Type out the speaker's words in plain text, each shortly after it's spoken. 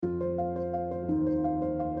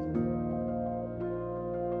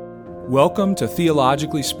Welcome to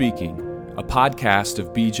Theologically Speaking, a podcast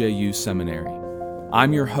of BJU Seminary.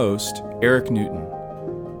 I'm your host, Eric Newton.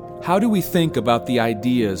 How do we think about the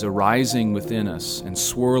ideas arising within us and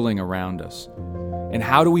swirling around us? And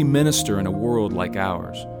how do we minister in a world like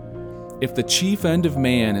ours? If the chief end of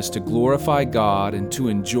man is to glorify God and to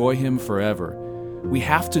enjoy Him forever, we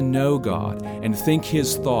have to know God and think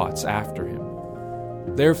His thoughts after Him.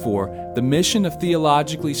 Therefore, the mission of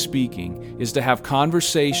Theologically Speaking is to have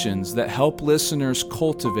conversations that help listeners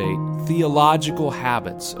cultivate theological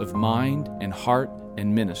habits of mind and heart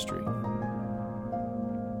and ministry.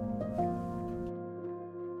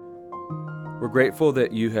 We're grateful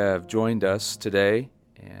that you have joined us today,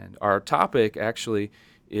 and our topic actually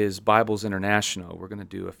is Bibles International. We're going to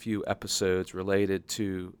do a few episodes related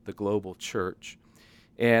to the global church.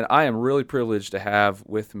 And I am really privileged to have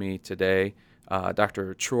with me today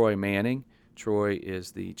Dr. Troy Manning. Troy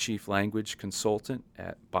is the Chief Language Consultant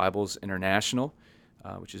at Bibles International,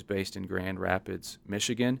 which is based in Grand Rapids,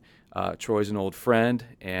 Michigan. Troy's an old friend,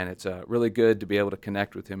 and it's really good to be able to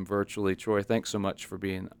connect with him virtually. Troy, thanks so much for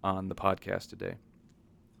being on the podcast today.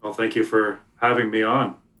 Well, thank you for having me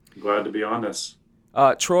on. I'm glad to be on this.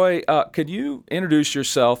 Troy, could you introduce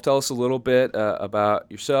yourself? Tell us a little bit about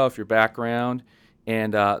yourself, your background,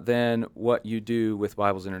 and then what you do with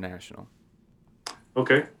Bibles International.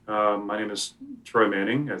 Okay. My name is Troy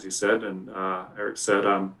Manning, as you said, and Eric said,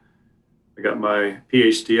 I got my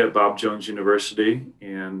PhD at Bob Jones University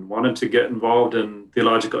and wanted to get involved in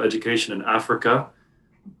theological education in Africa.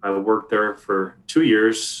 I worked there for 2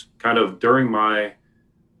 years, kind of during my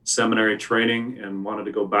seminary training, and wanted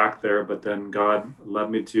to go back there, but then God led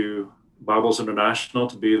me to Bibles International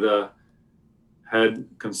to be the head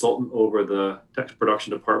consultant over the text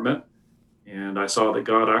production department. And I saw that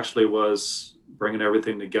God actually was bringing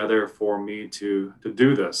everything together for me to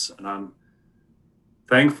do this. And I'm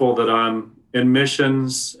thankful that I'm in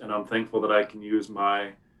missions, and I'm thankful that I can use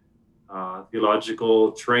my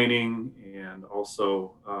theological training and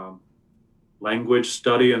also language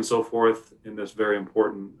study and so forth in this very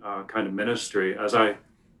important kind of ministry. As I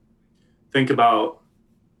think about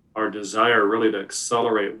our desire really to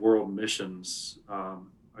accelerate world missions,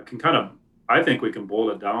 I think we can boil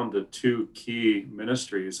it down to two key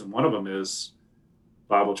ministries, and one of them is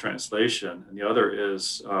Bible translation, and the other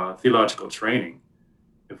is theological training.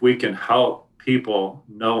 If we can help people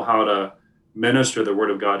know how to minister the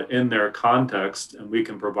Word of God in their context, and we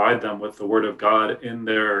can provide them with the Word of God in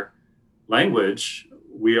their language,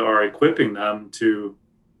 we are equipping them to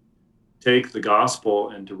take the gospel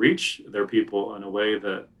and to reach their people in a way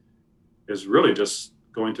that is really just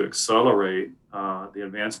going to accelerate the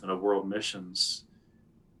advancement of world missions.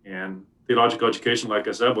 And theological education, like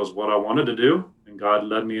I said, was what I wanted to do, and God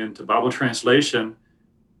led me into Bible translation,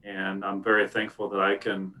 and I'm very thankful that I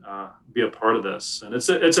can be a part of this. And it's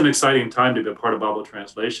an exciting time to be a part of Bible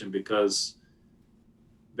translation because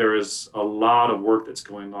there is a lot of work that's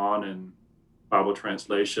going on in Bible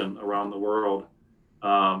translation around the world.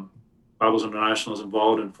 Bibles International is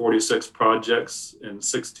involved in 46 projects in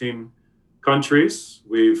 16 countries.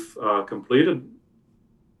 We've completed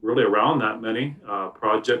really around that many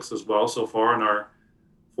projects as well so far in our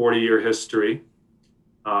 40-year history.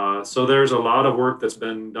 So there's a lot of work that's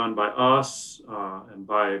been done by us and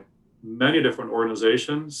by many different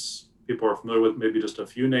organizations. People are familiar with maybe just a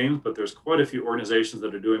few names, but there's quite a few organizations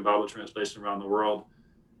that are doing Bible translation around the world.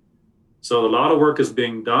 So a lot of work is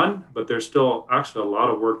being done, but there's still actually a lot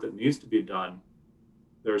of work that needs to be done.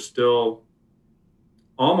 There's still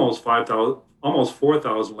almost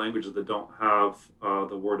 4,000 languages that don't have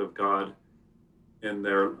the Word of God in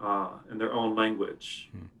their own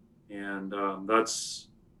language, and that's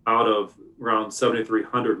out of around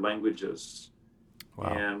 7,300 languages. Wow.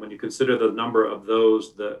 And when you consider the number of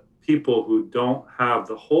those that people who don't have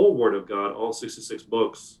the whole Word of God, all 66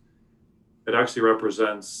 books, it actually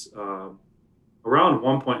represents around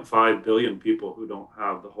 1.5 billion people who don't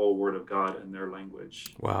have the whole Word of God in their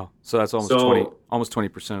language. Wow. So that's almost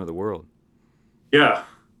 20% of the world. Yeah.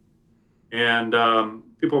 And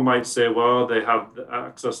people might say, well, they have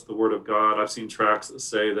access to the Word of God. I've seen tracts that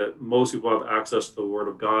say that most people have access to the Word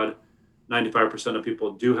of God. 95% of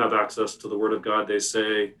people do have access to the Word of God, they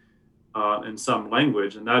say, in some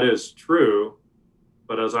language. And that is true.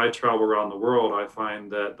 But as I travel around the world, I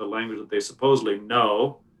find that the language that they supposedly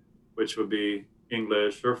know, which would be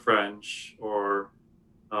English or French, or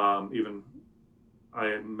even I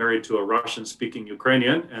am married to a Russian-speaking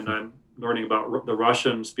Ukrainian, and I'm learning about the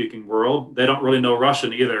Russian-speaking world. They don't really know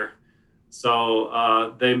Russian either.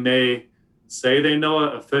 So they may say they know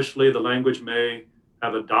it officially. The language may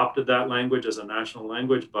have adopted that language as a national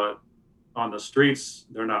language, but on the streets,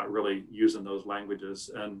 they're not really using those languages.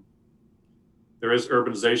 And there is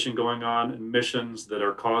urbanization going on in missions that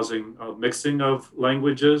are causing a mixing of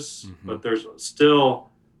languages, but there's still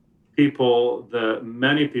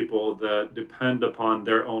many people that depend upon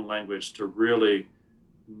their own language to really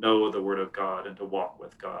know the Word of God and to walk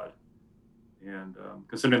with God. And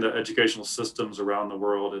considering the educational systems around the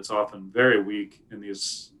world, it's often very weak in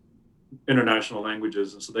these international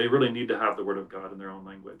languages. And so they really need to have the Word of God in their own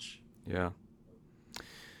language. Yeah.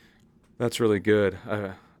 That's really good.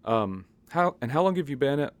 How long have you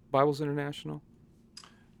been at Bibles International?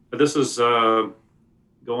 But this is going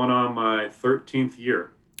on my 13th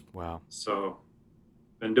year. Wow. So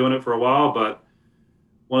been doing it for a while, but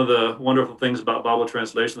one of the wonderful things about Bible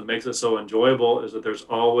translation that makes it so enjoyable is that there's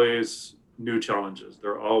always new challenges.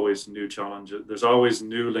 There are always new challenges. There's always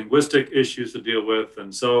new linguistic issues to deal with.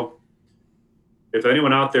 And so if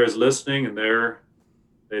anyone out there is listening and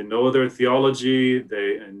they know their theology,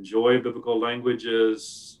 they enjoy biblical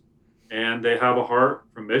languages, and they have a heart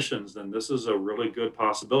for missions, then this is a really good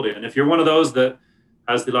possibility. And if you're one of those that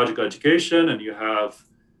has theological education and you have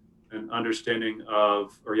an understanding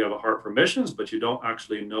of, or you have a heart for missions, but you don't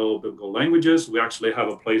actually know biblical languages, we actually have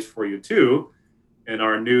a place for you too in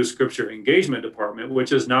our new scripture engagement department,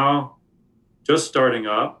 which is now just starting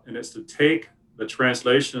up. And it's to take the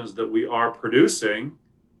translations that we are producing,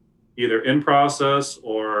 either in process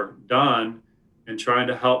or done, and trying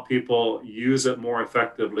to help people use it more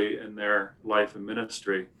effectively in their life and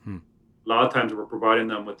ministry. A lot of times we're providing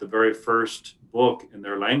them with the very first book in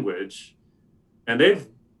their language, and they've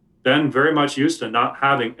been very much used to not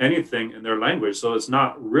having anything in their language. So it's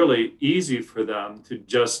not really easy for them to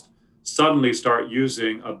just suddenly start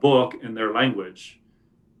using a book in their language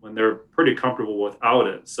when they're pretty comfortable without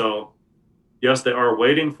it. So yes, they are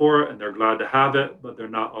waiting for it and they're glad to have it, but they're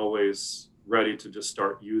not always ready to just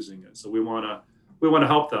start using it. So we want to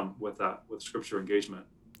help them with that, with scripture engagement.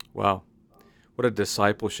 Wow. What a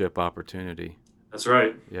discipleship opportunity. That's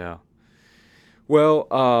right. Yeah. Well,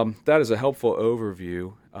 that is a helpful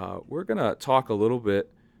overview. We're going to talk a little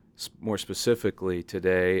bit more specifically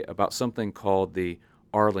today about something called the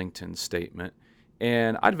Arlington Statement.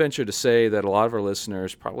 And I'd venture to say that a lot of our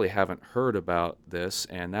listeners probably haven't heard about this,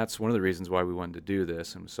 and that's one of the reasons why we wanted to do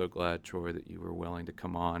this. I'm so glad, Troy, that you were willing to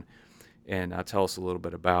come on and tell us a little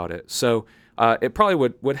bit about it. So it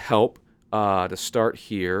probably would help to start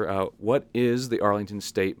here. What is the Arlington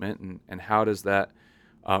Statement, and how does that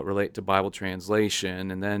relate to Bible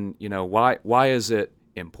translation? And then, why is it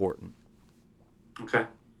important? Okay.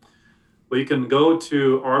 Well, you can go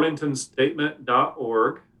to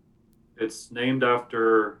arlingtonstatement.org. It's named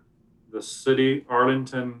after the city,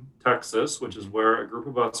 Arlington, Texas, which is where a group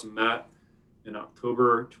of us met in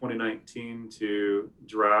October 2019 to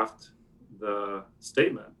draft the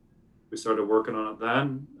statement. We started working on it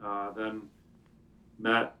then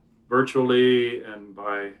met virtually and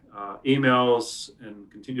by emails, and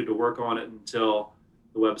continued to work on it until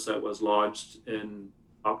the website was launched in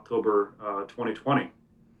October 2020.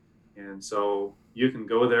 And so you can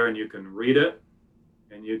go there and you can read it,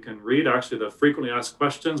 and you can read actually the frequently asked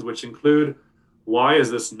questions, which include, why is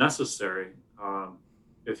this necessary?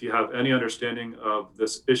 If you have any understanding of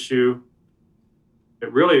this issue,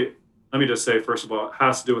 it really, let me just say, first of all, it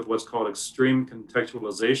has to do with what's called extreme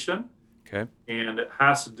contextualization. Okay. And it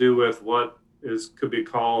has to do with what could be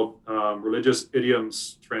called religious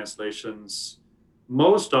idioms translations,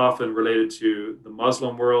 most often related to the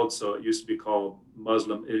Muslim world. So it used to be called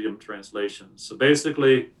Muslim idiom translations. So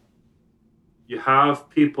basically, you have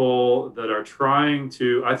people that are trying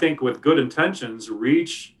to, I think with good intentions,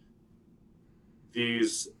 reach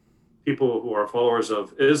these people who are followers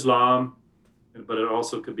of Islam, but it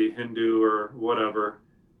also could be Hindu or whatever.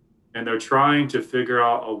 And they're trying to figure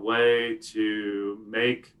out a way to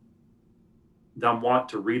make them want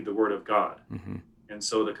to read the Word of God. Mm-hmm. And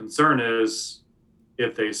so the concern is,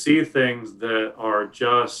 if they see things that are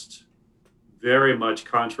just very much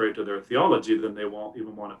contrary to their theology, then they won't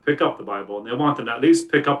even want to pick up the Bible. And they want them to at least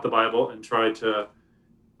pick up the Bible and try to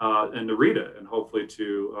and to read it, and hopefully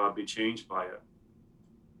to be changed by it.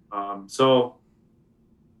 So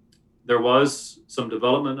there was some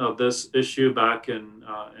development of this issue back in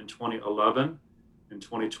 2011 and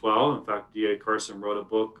 2012. In fact, D.A. Carson wrote a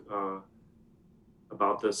book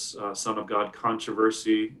about this Son of God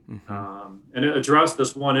controversy. Mm-hmm. And it addressed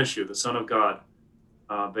this one issue, the Son of God,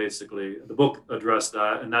 basically. The book addressed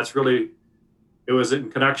that, and that's really, it was in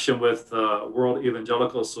connection with World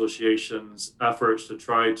Evangelical Association's efforts to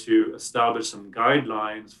try to establish some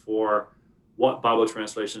guidelines for what Bible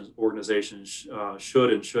translation organizations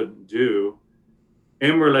should and shouldn't do.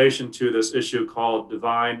 in relation to this issue called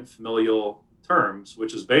divine familial terms,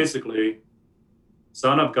 which is basically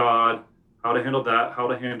Son of God, how to handle that, how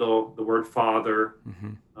to handle the word Father,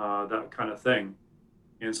 that kind of thing.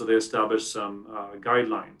 And so they established some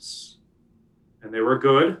guidelines, and they were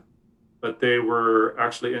good, but they were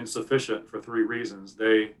actually insufficient for three reasons.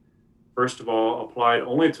 They, first of all, applied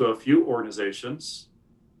only to a few organizations.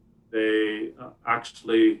 They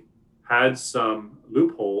actually had some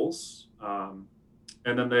loopholes,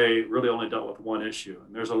 and then they really only dealt with one issue.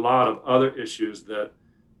 And there's a lot of other issues that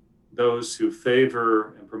those who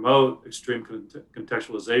favor and promote extreme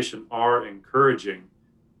contextualization are encouraging.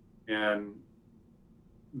 And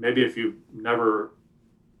maybe if you've never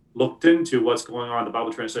looked into what's going on in the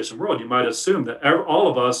Bible translation world, you might assume that all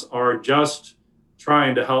of us are just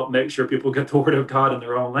trying to help make sure people get the Word of God in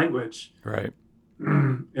their own language. Right.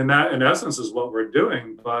 And that, in essence, is what we're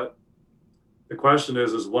doing. But the question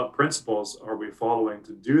is what principles are we following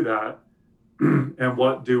to do that? And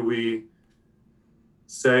what do we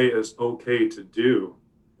say is okay to do?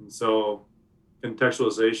 And so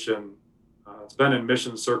contextualization, it's been in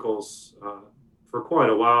mission circles for quite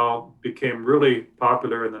a while, became really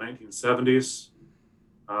popular in the 1970s.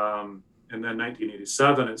 And then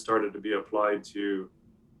 1987, it started to be applied to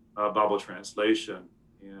Bible translation.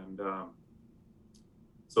 And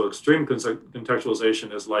so extreme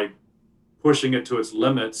contextualization is like pushing it to its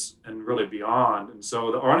limits and really beyond. And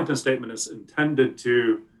so the Arlington Statement is intended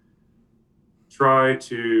to try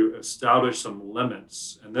to establish some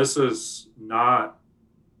limits. And this is not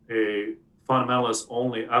a fundamentalist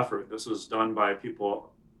only effort. This is done by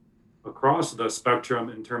people across the spectrum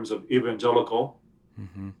in terms of evangelical.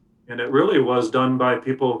 And it really was done by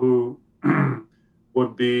people who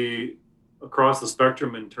would be across the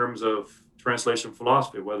spectrum in terms of translation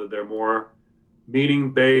philosophy, whether they're more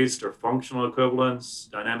meaning-based or functional equivalence,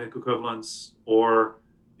 dynamic equivalence, or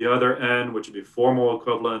the other end, which would be formal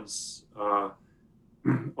equivalence.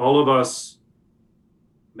 All of us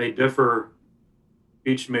may differ,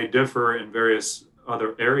 each may differ in various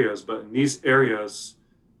other areas, but in these areas,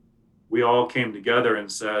 we all came together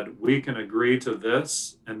and said, we can agree to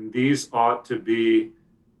this, and these ought to be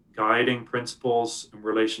guiding principles in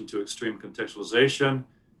relation to extreme contextualization.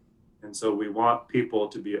 And so we want people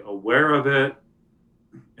to be aware of it.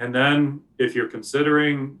 And then if you're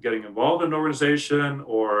considering getting involved in an organization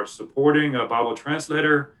or supporting a Bible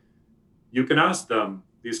translator, you can ask them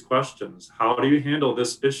these questions. How do you handle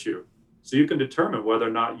this issue? So you can determine whether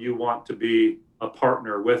or not you want to be a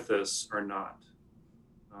partner with this or not.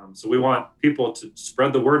 So we want people to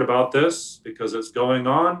spread the word about this because it's going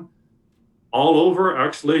on all over,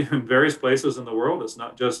 actually, in various places in the world. It's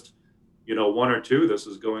not just, one or two. This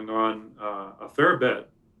is going on a fair bit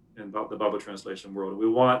in the Bible translation world. We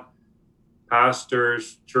want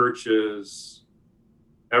pastors, churches,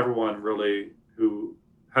 everyone really who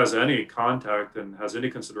has any contact and has any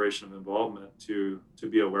consideration of involvement to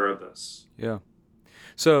be aware of this. Yeah.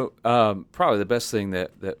 So probably the best thing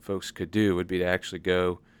that folks could do would be to actually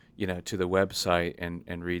go, to the website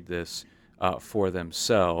and read this for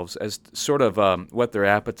themselves as sort of whet their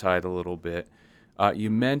appetite a little bit.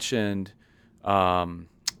 You mentioned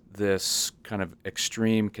this kind of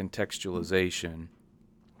extreme contextualization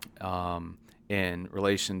in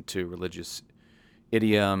relation to religious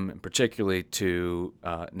idiom, and particularly to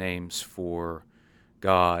names for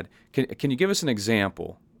God. Can you give us an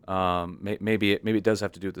example? Maybe it does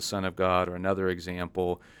have to do with the Son of God, or another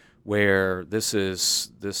example where this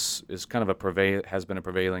is kind of has been a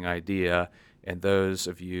prevailing idea, and those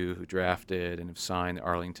of you who drafted and have signed the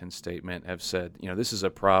Arlington Statement have said, this is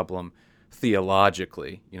a problem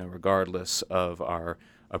theologically, regardless of our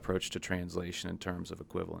approach to translation in terms of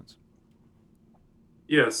equivalence.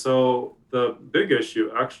 Yeah, so the big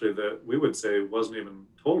issue actually that we would say wasn't even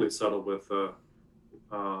totally settled with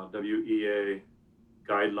WEA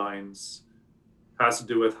guidelines has to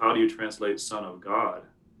do with how do you translate Son of God,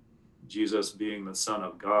 Jesus being the Son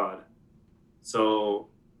of God. So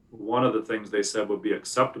one of the things they said would be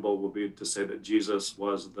acceptable would be to say that Jesus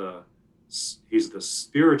he's the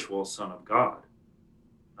spiritual Son of God.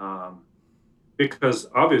 Because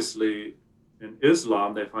obviously in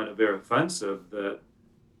Islam, they find it very offensive that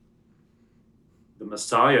the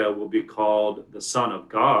Messiah will be called the Son of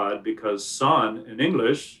God, because son in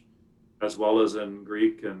English, as well as in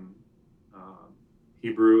Greek and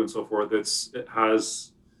Hebrew and so forth, it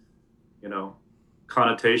has,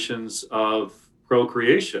 connotations of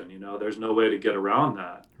procreation. There's no way to get around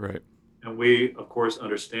that. Right. And we, of course,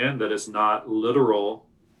 understand that it's not literal.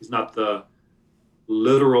 He's not the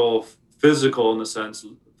literal physical, in the sense,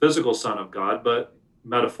 physical Son of God, but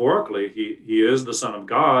metaphorically, he is the Son of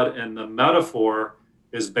God, and the metaphor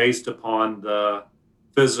is based upon the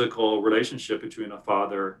physical relationship between a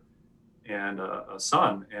father and a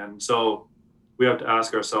son. And so we have to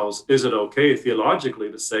ask ourselves, is it okay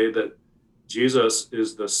theologically to say that Jesus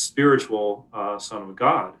is the spiritual Son of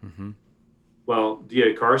God? Mm-hmm. Well,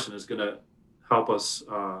 D.A. Carson is going to help us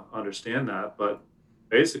understand that. But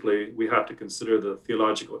basically, we have to consider the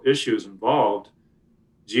theological issues involved.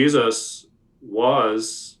 Jesus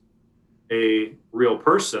was a real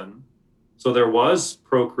person, so there was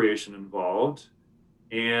procreation involved,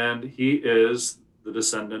 and he is the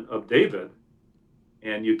descendant of David.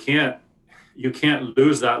 And you can't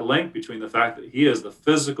lose that link between the fact that he is the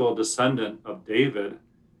physical descendant of David,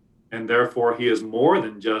 and therefore he is more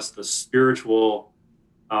than just the spiritual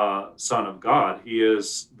Son of God. He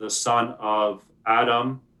is the son of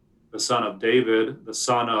Adam, the son of David, the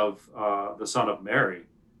son of Mary,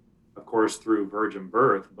 of course, through virgin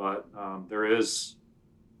birth. But there is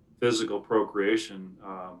physical procreation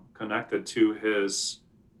connected to his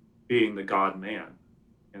being the God-man,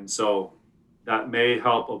 and so that may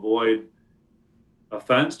help avoid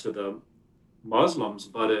offense to the Muslims,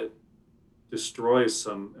 but it destroys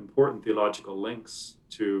some important theological links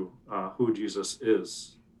to who Jesus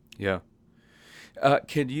is. Yeah.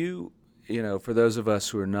 Can you, for those of us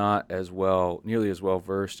who are not nearly as well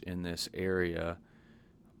versed in this area,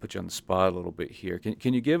 put you on the spot a little bit here.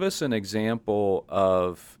 Can you give us an example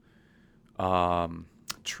of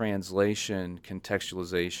translation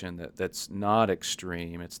contextualization that's not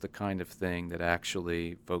extreme? It's the kind of thing that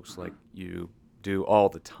actually folks like you do all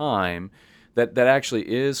the time, that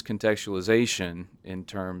actually is contextualization in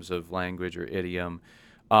terms of language or idiom,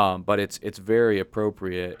 but it's very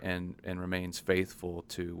appropriate and remains faithful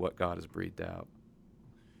to what God has breathed out.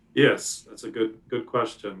 Yes, that's a good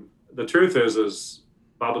question. The truth is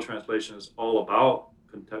Bible translation is all about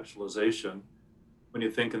contextualization. When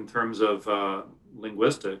you think in terms of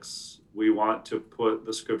linguistics, we want to put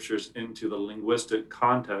the scriptures into the linguistic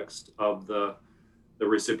context of the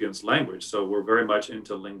recipient's language. So we're very much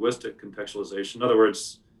into linguistic contextualization. In other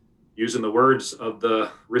words, using the words of the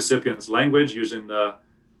recipient's language, using the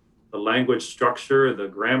language structure, the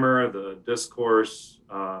grammar, the discourse.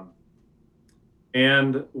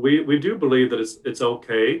 And we do believe that it's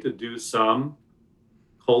okay to do some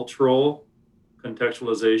cultural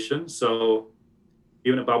contextualization. So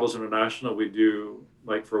even at Bibles International, we do,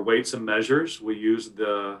 like for weights and measures, we use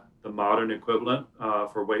the modern equivalent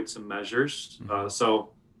for weights and measures. Mm-hmm.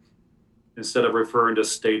 So instead of referring to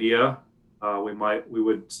stadia, we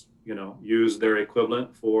would use their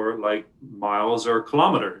equivalent for like miles or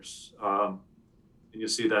kilometers. And you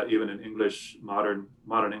see that even in English, modern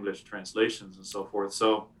English translations and so forth.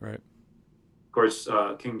 So, right. Of course,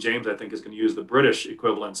 King James, I think, is going to use the British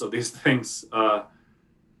equivalents of these things.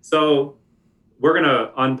 So we're going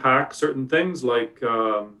to unpack certain things, like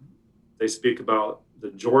they speak about the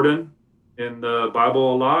Jordan in the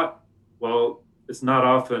Bible a lot. Well, it's not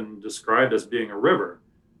often described as being a river.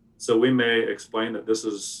 So we may explain that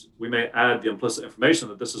we may add the implicit information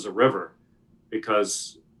that this is a river,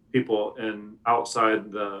 because people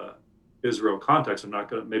outside the Israel context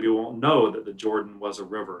maybe won't know that the Jordan was a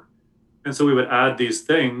river. And so we would add these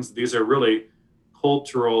things. These are really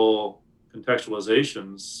cultural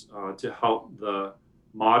contextualizations to help the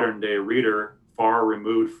modern day reader far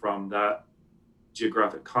removed from that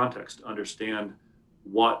geographic context to understand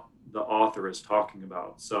what the author is talking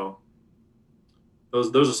about. So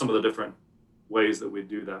those are some of the different ways that we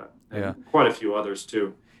do that, and quite a few others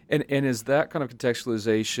too. And is that kind of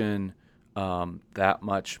contextualization that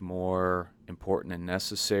much more important and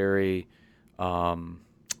necessary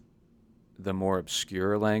the more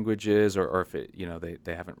obscure languages, or if it,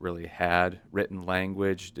 they haven't really had written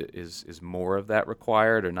language, is more of that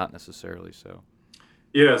required, or not necessarily so?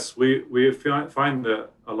 Yes, we find that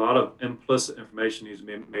a lot of implicit information needs to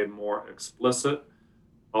be made more explicit,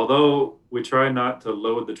 although we try not to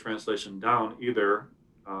load the translation down either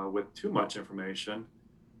with too much information.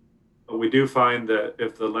 But we do find that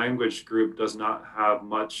if the language group does not have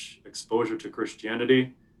much exposure to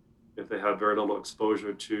Christianity, if they have very little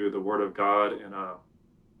exposure to the Word of God in a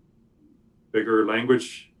bigger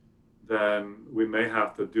language, then we may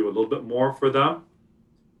have to do a little bit more for them.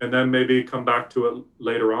 And then maybe come back to it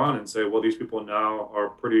later on and say, well, these people now are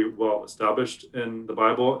pretty well established in the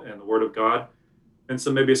Bible and the Word of God. And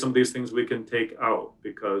so maybe some of these things we can take out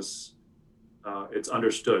because it's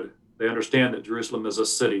understood. They understand that Jerusalem is a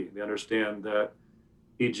city. They understand that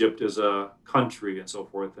Egypt is a country and so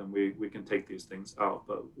forth, and we can take these things out.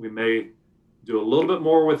 But we may do a little bit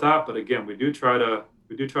more with that. But again, we do try to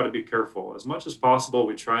be careful. As much as possible,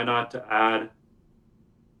 we try not to add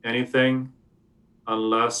anything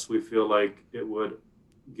unless we feel like it would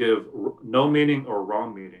give no meaning or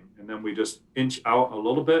wrong meaning. And then we just inch out a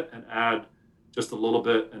little bit and add just a little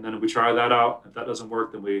bit. And then we try that out. If that doesn't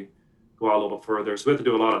work, then we go out a little further. So we have to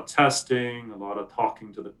do a lot of testing, a lot of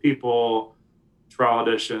talking to the people, trial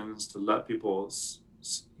editions to let people,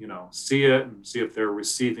 see it and see if they're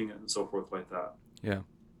receiving it and so forth like that. Yeah,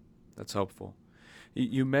 that's helpful.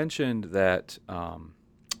 You mentioned that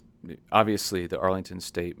obviously the Arlington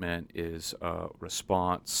Statement is a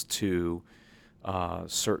response to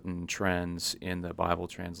certain trends in the Bible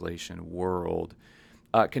translation world.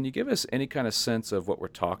 Can you give us any kind of sense of what we're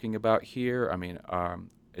talking about here? I mean,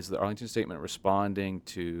 is the Arlington Statement responding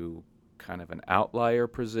to kind of an outlier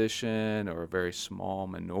position or a very small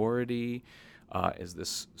minority? Is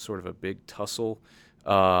this sort of a big tussle?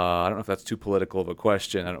 I don't know if that's too political of a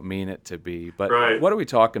question. I don't mean it to be. But Right. What are we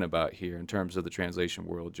talking about here in terms of the translation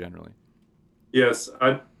world generally? Yes,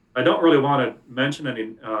 I don't really want to mention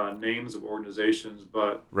any names of organizations,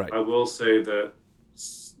 but Right. I will say that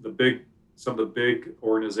some of the big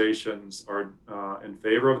organizations are in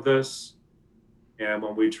favor of this. And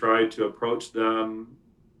when we tried to approach them,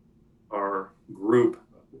 our group,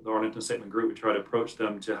 the Arlington Statement group, we tried to approach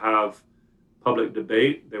them to have public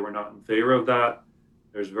debate. They were not in favor of that.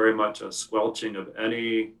 There's very much a squelching of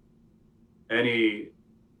any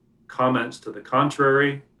comments to the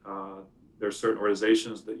contrary. There's certain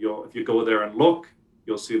organizations that if you go there and look,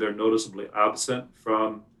 you'll see they're noticeably absent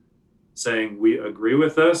from saying we agree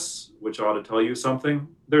with this, which ought to tell you something.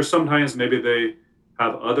 There's sometimes maybe they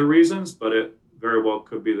have other reasons, but it very well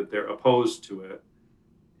could be that they're opposed to it.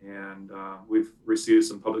 And we've received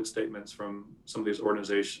some public statements from some of these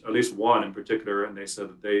organizations, at least one in particular, and they said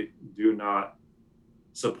that they do not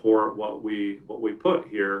support what we put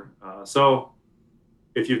here. So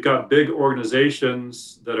if you've got big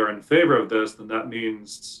organizations that are in favor of this, then that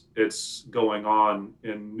means it's going on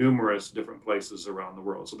in numerous different places around the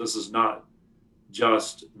world. So this is not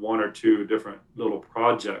just one or two different little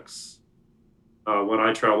projects. When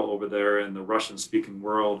I travel over there in the Russian-speaking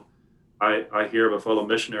world, I hear of a fellow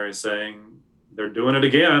missionary saying they're doing it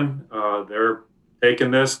again. They're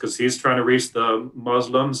taking this because he's trying to reach the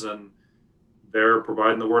Muslims and they're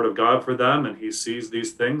providing the word of God for them. And he sees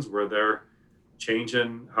these things where they're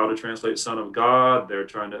changing how to translate Son of God. They're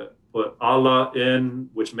trying to put Allah in,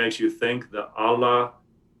 which makes you think that Allah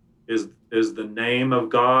is the name of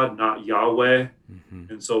God, not Yahweh,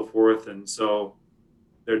 and so forth. And so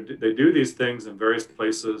they do these things in various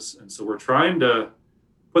places. And so we're trying to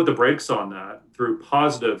put the brakes on that through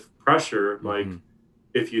positive pressure. Like,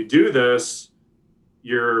 if you do this,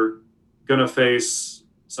 you're going to face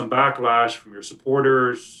some backlash from your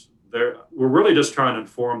supporters. We're really just trying to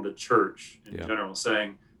inform the church in general,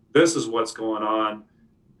 saying this is what's going on.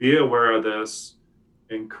 Be aware of this.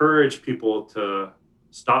 Encourage people to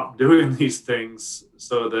stop doing these things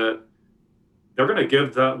so that they're going to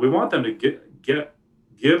give that. We want them to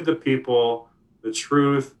give the people the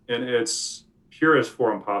truth in its purest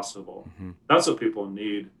form possible. That's what people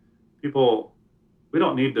need. We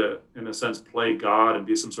don't need to, in a sense, play God and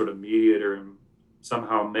be some sort of mediator and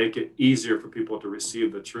somehow make it easier for people to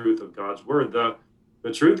receive the truth of God's word.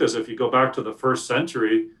 The truth is, if you go back to the first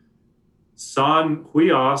century, son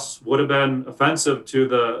huios would have been offensive to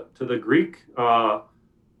the Greek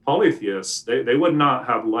polytheists. They would not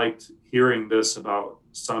have liked hearing this about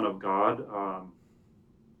Son of God.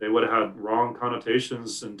 They would have had wrong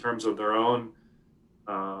connotations in terms of their own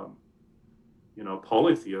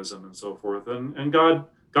polytheism and so forth. And God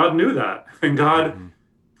knew that. And God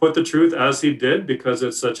put the truth as he did because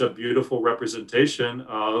it's such a beautiful representation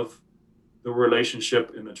of the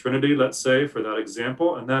relationship in the Trinity, let's say, for that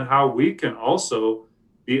example. And then how we can also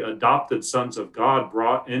be adopted sons of God,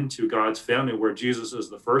 brought into God's family where Jesus is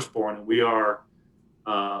the firstborn and we are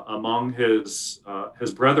among his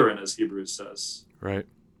brethren, as Hebrews says. Right.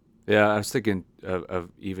 Yeah, I was thinking of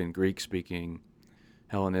even Greek-speaking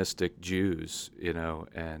Hellenistic Jews,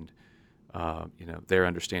 and their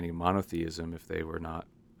understanding of monotheism if they were not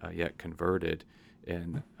yet converted,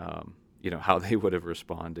 and how they would have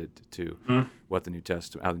responded to what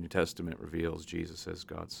how the New Testament reveals Jesus as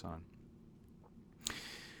God's Son.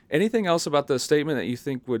 Anything else about the statement that you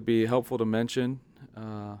think would be helpful to mention?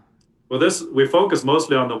 Well, we focus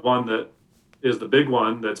mostly on the one that is the big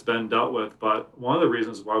one that's been dealt with, but one of the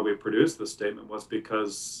reasons why we produced this statement was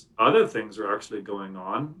because other things are actually going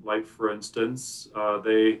on. Like, for instance,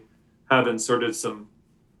 they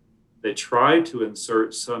tried to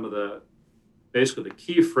insert some of basically the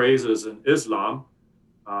key phrases in Islam.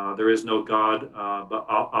 There is no God but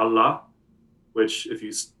Allah, which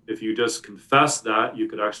if you just confess that, you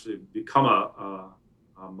could actually become a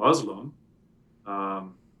Muslim.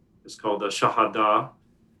 It's called the Shahada.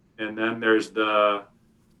 and then there's the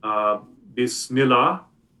Bismillah,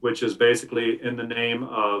 which is basically in the name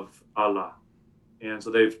of Allah. And so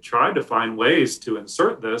they've tried to find ways to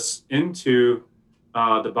insert this into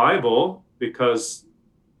the Bible because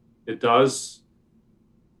it does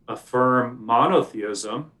affirm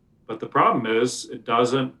monotheism, but the problem is it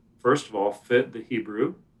doesn't, first of all, fit the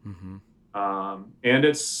Hebrew, and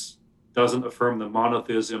it doesn't affirm the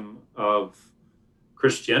monotheism of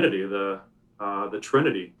Christianity, the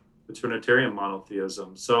Trinity, the Trinitarian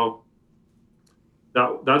monotheism. So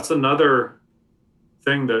that's another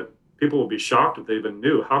thing that people will be shocked if they even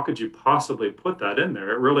knew. How could you possibly put that in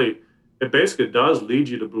there? It basically does lead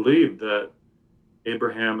you to believe that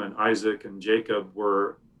Abraham and Isaac and Jacob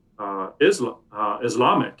were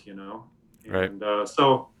Islamic, you know, and right.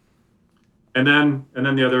 and then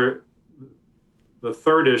the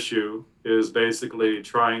third issue is basically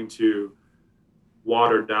trying to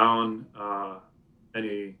water down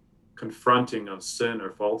any confronting of sin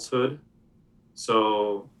or falsehood.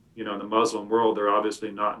 So, you know, in the Muslim world, they're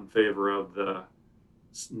obviously not in favor of the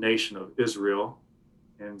nation of Israel.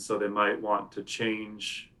 And so they might want to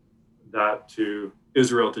change that to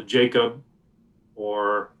Israel to Jacob,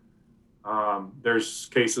 or there's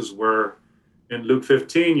cases where in Luke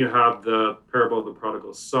 15, you have the parable of the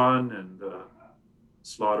prodigal son and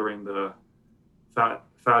slaughtering the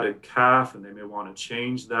fatted calf, and they may want to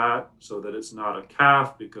change that so that it's not a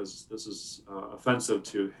calf because this is offensive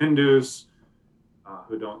to Hindus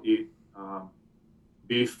who don't eat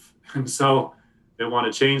beef. And so they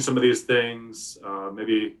want to change some of these things,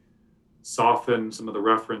 maybe soften some of the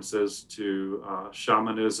references to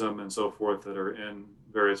shamanism and so forth that are in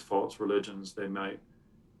various false religions. They might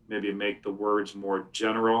maybe make the words more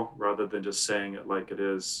general rather than just saying it like it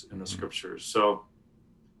is in the scriptures. So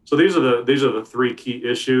these are the three key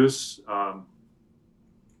issues.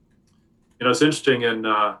 It's interesting.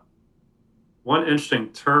 One interesting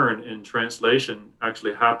turn in translation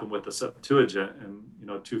actually happened with the Septuagint in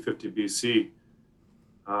 250 BC.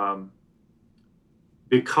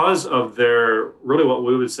 Because of their really what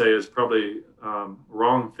we would say is probably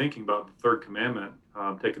wrong thinking about the third commandment,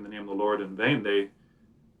 taking the name of the Lord in vain,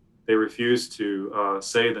 they refused to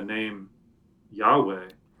say the name Yahweh.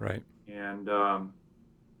 Right. And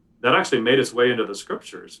that actually made its way into the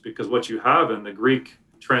scriptures, because what you have in the Greek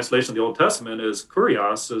translation of the Old Testament is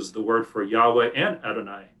kurios, is the word for Yahweh and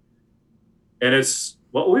Adonai. And it's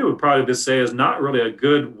what we would probably just say is not really a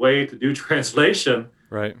good way to do translation.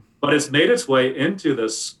 Right. But it's made its way into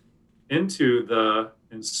the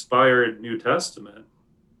inspired New Testament.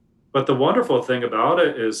 But the wonderful thing about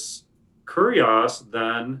it is kurios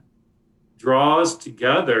then draws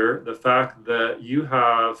together the fact that you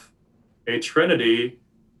have a Trinity,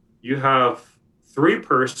 you have three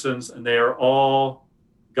persons, and they are all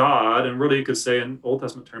God. And really, you could say in Old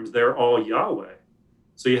Testament terms, they're all Yahweh.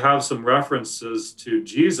 So you have some references to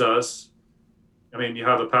Jesus. I mean, you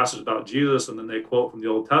have a passage about Jesus, and then they quote from the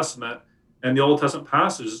Old Testament. And the Old Testament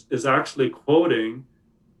passage is actually quoting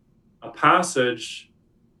a passage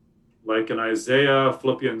like in Isaiah,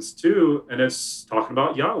 Philippians 2, and it's talking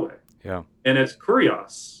about Yahweh. Yeah. And it's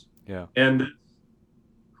kurios. Yeah. And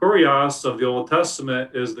kurios of the Old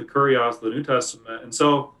Testament is the kurios of the New Testament. And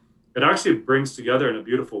so it actually brings together in a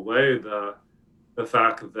beautiful way the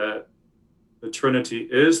fact that the Trinity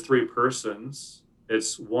is three persons.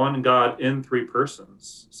 It's one God in three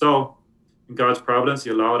persons. So in God's providence, he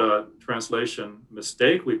allowed a translation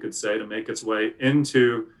mistake, we could say, to make its way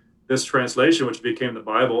into this translation, which became the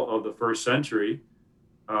Bible of the first century,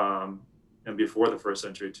 and before the first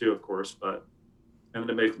century too, of course. And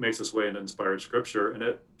it makes its way into inspired scripture, and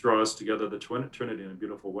it draws together the Trinity in a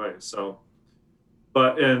beautiful way. So,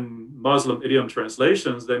 but in Muslim idiom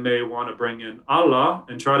translations, they may want to bring in Allah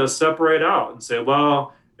and try to separate out and say,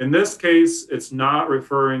 well, in this case, it's not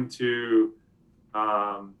referring to,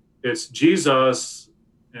 it's Jesus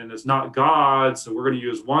and it's not God. So we're going to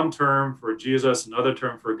use one term for Jesus, another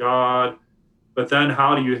term for God. But then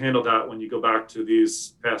how do you handle that when you go back to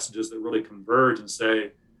these passages that really converge and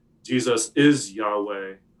say, Jesus is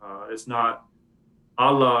Yahweh? It's not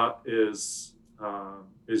Allah is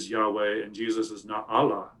Yahweh and Jesus is not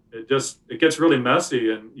Allah. It gets really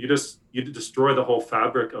messy, and you destroy the whole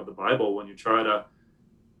fabric of the Bible when you try to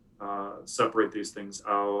separate these things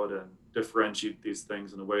out and differentiate these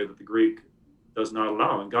things in a way that the Greek does not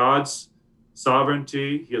allow. In God's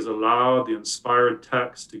sovereignty, he has allowed the inspired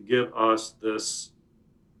text to give us this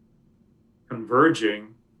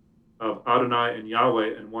converging of Adonai and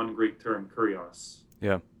Yahweh in one Greek term, kurios.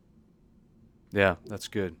 Yeah. Yeah, that's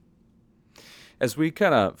good. As we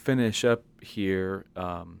kind of finish up here,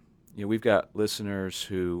 we've got listeners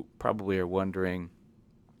who probably are wondering,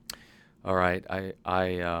 All right,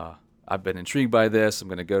 I've been intrigued by this. I'm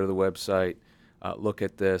going to go to the website, look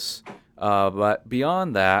at this. But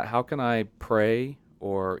beyond that, how can I pray,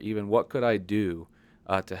 or even what could I do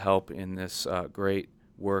to help in this great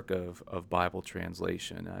work of Bible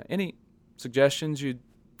translation? Any suggestions you'd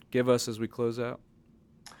give us as we close out?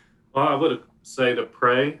 Well, I would say to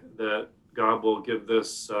pray that God will give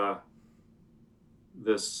this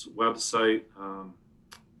this website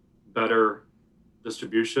better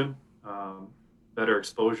distribution, better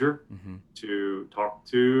exposure, to talk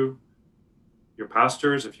to your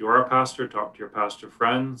pastors. If you are a pastor, talk to your pastor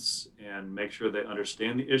friends and make sure they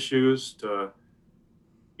understand the issues.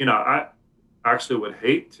 I actually would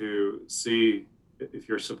hate to see, if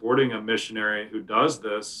you're supporting a missionary who does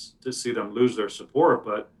this, to see them lose their support,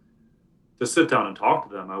 but to sit down and talk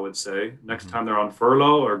to them. I would say next time they're on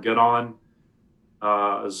furlough, or get on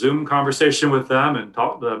a Zoom conversation with them and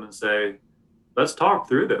talk to them and say, let's talk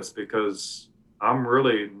through this, because I'm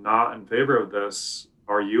really not in favor of this.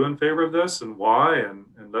 Are you in favor of this, and why? And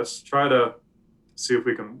let's try to see if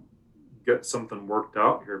we can get something worked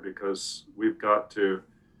out here, because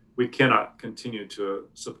we cannot continue to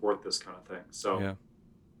support this kind of thing. So, yeah.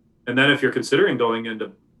 And then if you're considering going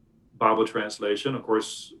into Bible translation, of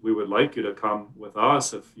course, we would like you to come with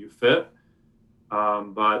us if you fit,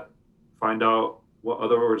 but find out what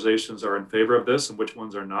other organizations are in favor of this and which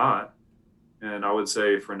ones are not. And I would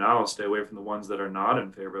say for now, stay away from the ones that are not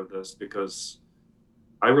in favor of this, because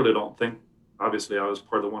I really don't think, obviously I was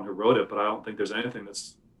part of the one who wrote it, but I don't think there's anything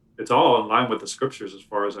it's all in line with the scriptures as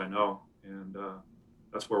far as I know. And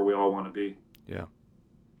that's where we all want to be. Yeah,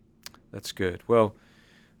 that's good. Well,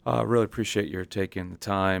 I really appreciate your taking the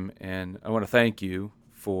time, and I want to thank you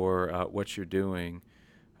for what you're doing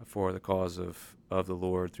for the cause of the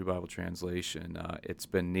Lord through Bible translation. It's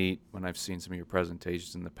been neat when I've seen some of your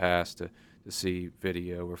presentations in the past to see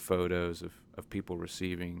video or photos of people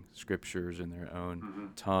receiving scriptures in their own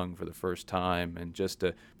tongue for the first time, and just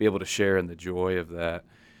to be able to share in the joy of that.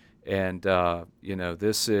 And,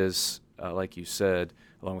 this is, like you said,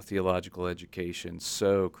 along with theological education,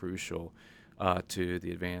 so crucial to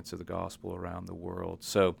the advance of the gospel around the world.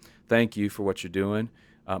 So thank you for what you're doing.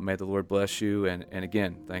 May the Lord bless you. And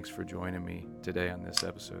again, thanks for joining me today on this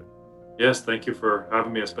episode. Yes, thank you for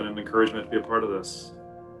having me. It's been an encouragement to be a part of this.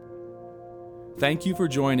 Thank you for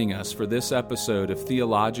joining us for this episode of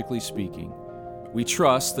Theologically Speaking. We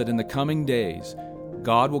trust that in the coming days,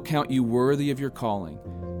 God will count you worthy of your calling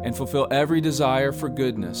and fulfill every desire for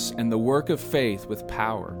goodness and the work of faith with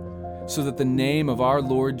power, so that the name of our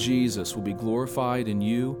Lord Jesus will be glorified in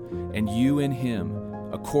you and you in Him,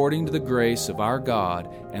 according to the grace of our God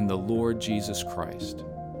and the Lord Jesus Christ.